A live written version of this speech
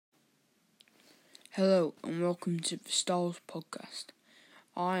Hello and welcome to the Star Wars Podcast.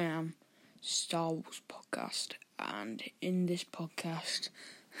 I am Star Wars Podcast, and in this podcast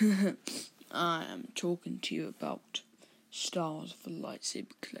I am talking to you about Star Wars The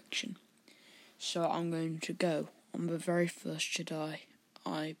Lightsaber Collection. So I'm going to go on the very first Jedi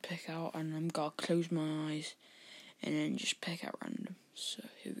I pick out, and I'm going to close my eyes and then just pick out random. So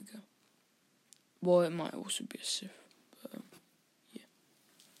here we go. Well, it might also be a Sith, but yeah.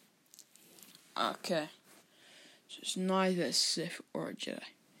 Okay. So it's neither a Sith or a Jedi.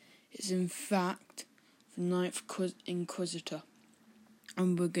 It's in fact the Ninth Inquisitor,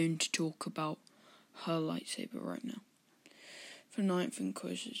 and we're going to talk about her lightsaber right now. The Ninth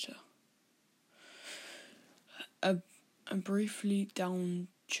Inquisitor. A briefly down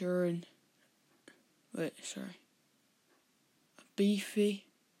Turin. A beefy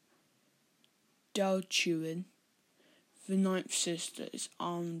Dalchuin, the Ninth Sister is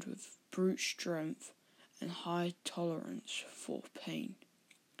armed with brute strength and high tolerance for pain.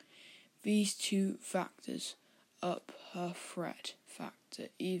 These two factors up her threat factor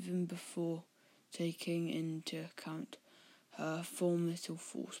even before taking into account her formidable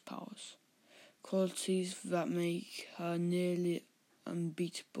force powers, qualities that make her nearly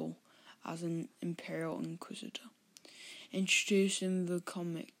unbeatable as an Imperial Inquisitor. Introduced in the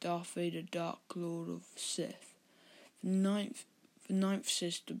comic Darth Vader, Dark Lord of the Sith, the Ninth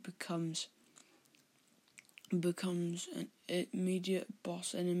Sister becomes an immediate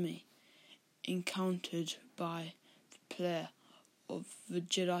boss enemy encountered by the player of the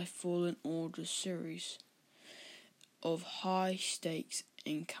Jedi Fallen Order series of high-stakes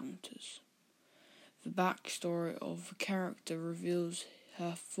encounters. The backstory of the character reveals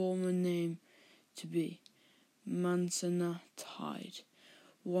her former name to be Mansana Tide,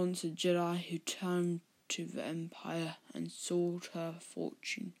 once a Jedi who turned to the Empire and sought her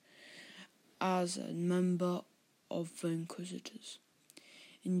fortune as a member of the Inquisitors.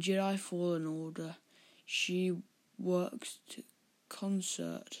 In Jedi Fallen Order, she works to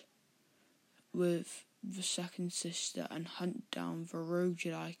concert with the Second Sister and hunt down the rogue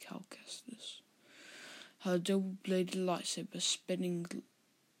Jedi Cal Kestis. Her double-bladed lightsaber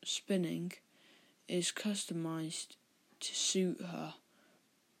spinning is customized to suit her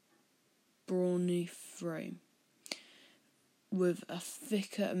brawny frame, with a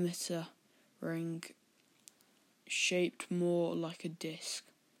thicker emitter ring shaped more like a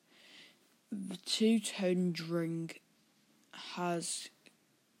disc. The two-toned ring has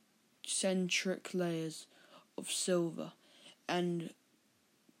centric layers of silver and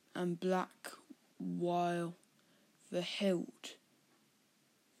black, while the hilt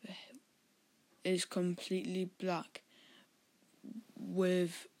is completely black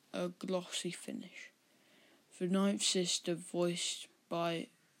with a glossy finish. The Ninth Sister, voiced by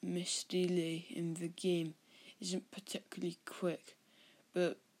Misty Lee in the game, isn't particularly quick,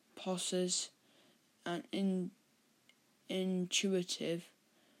 but possesses an intuitive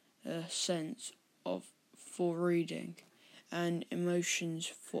sense for reading and emotions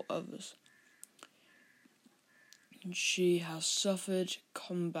for others. She has suffered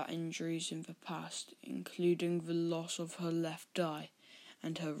combat injuries in the past, including the loss of her left eye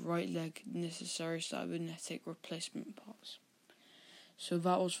and her right leg, necessary cybernetic replacement parts. So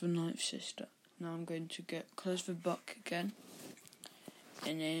that was the Ninth Sister. Now I'm going to close the book again,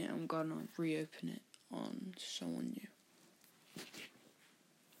 and then I'm going to reopen it on someone new.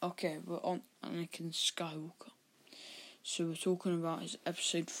 Okay, we're on Anakin Skywalker. So we're talking about his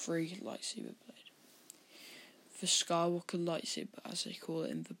Episode 3 lightsaber blade. The Skywalker lightsaber, as they call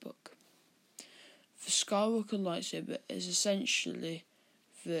it in the book. The Skywalker lightsaber is essentially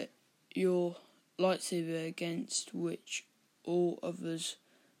your lightsaber against which all others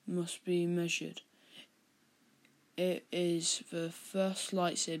must be measured. It is the first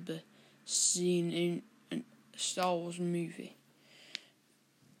lightsaber seen in a Star Wars movie.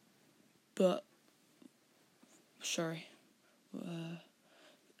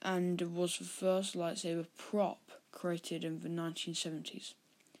 And was the first lightsaber prop created in the 1970s.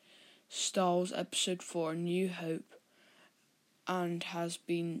 Star Wars Episode 4 A New Hope, and has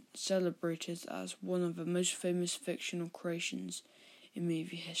been celebrated as one of the most famous fictional creations in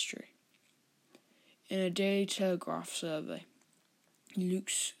movie history. In a Daily Telegraph survey, Luke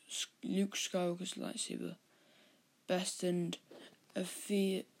Skywalker's lightsaber bested a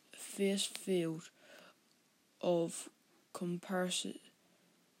fierce field of competitors,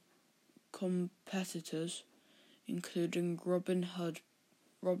 including Robin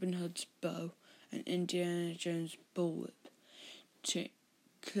Hood's bow and Indiana Jones' bullwhip, to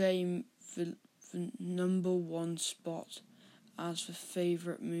claim the number one spot as the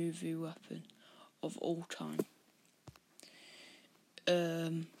favourite movie weapon of all time.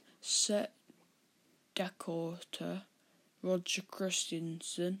 Set decorator Roger Christian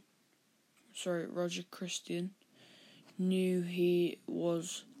knew he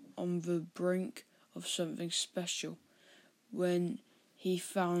was on the brink of something special when he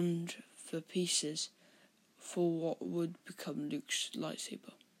found the pieces for what would become Luke's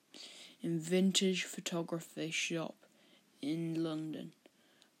lightsaber in vintage photography shop in London.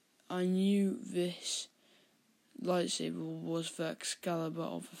 I knew this lightsaber was the Excalibur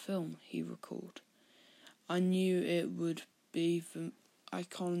of the film, he recalled. I knew it would be the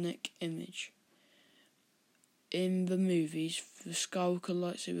iconic image. In the movies, the Skywalker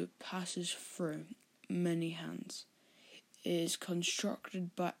lightsaber passes through many hands. It is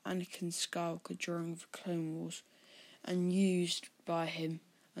constructed by Anakin Skywalker during the Clone Wars and used by him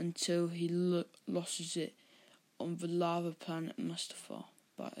until he loses it on the lava planet Mustafar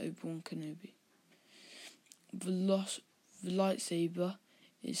by Obi-Wan Kenobi. The lightsaber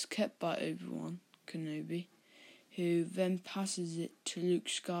is kept by Obi-Wan Kenobi, who then passes it to Luke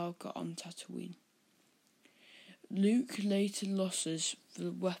Skywalker on Tatooine. Luke later loses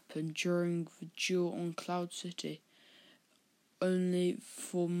the weapon during the duel on Cloud City, only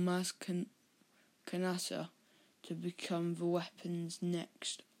for Maz Kanata to become the weapon's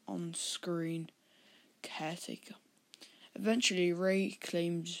next on-screen caretaker. Eventually, Rey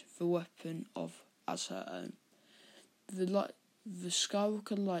claims the weapon as her own. The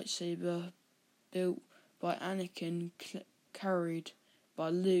Skywalker lightsaber, built by Anakin, carried by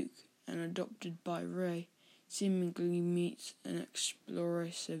Luke, and adopted by Rey, seemingly meets an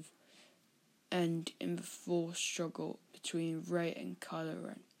explosive end in the Force struggle between Rey and Kylo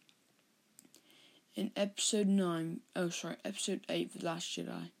Ren. In Episode 8, The Last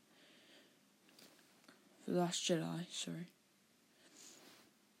Jedi,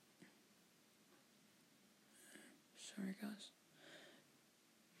 Sorry, guys.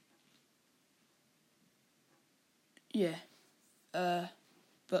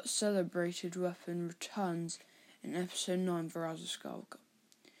 But celebrated weapon returns in Episode 9, The Rise of Skywalker.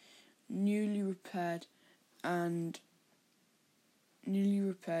 Newly repaired and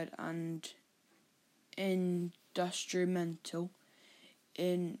instrumental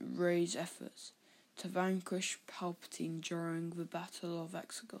in Rey's efforts to vanquish Palpatine during the Battle of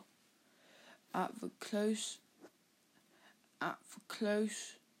Exegol. For the close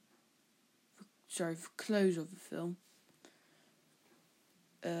of the film,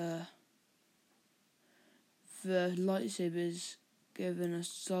 the lightsaber is given a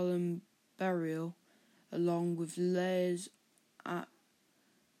solemn burial along with layers at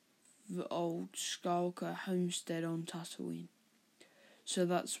the old Skywalker homestead on Tatooine. So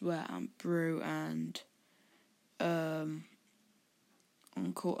that's where Aunt Beru and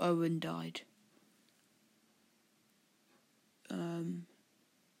Uncle Owen died.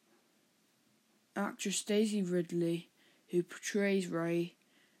 Actress Daisy Ridley, who portrays Rey,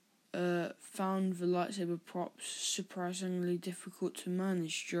 found the lightsaber props surprisingly difficult to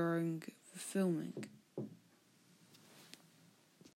manage during the filming.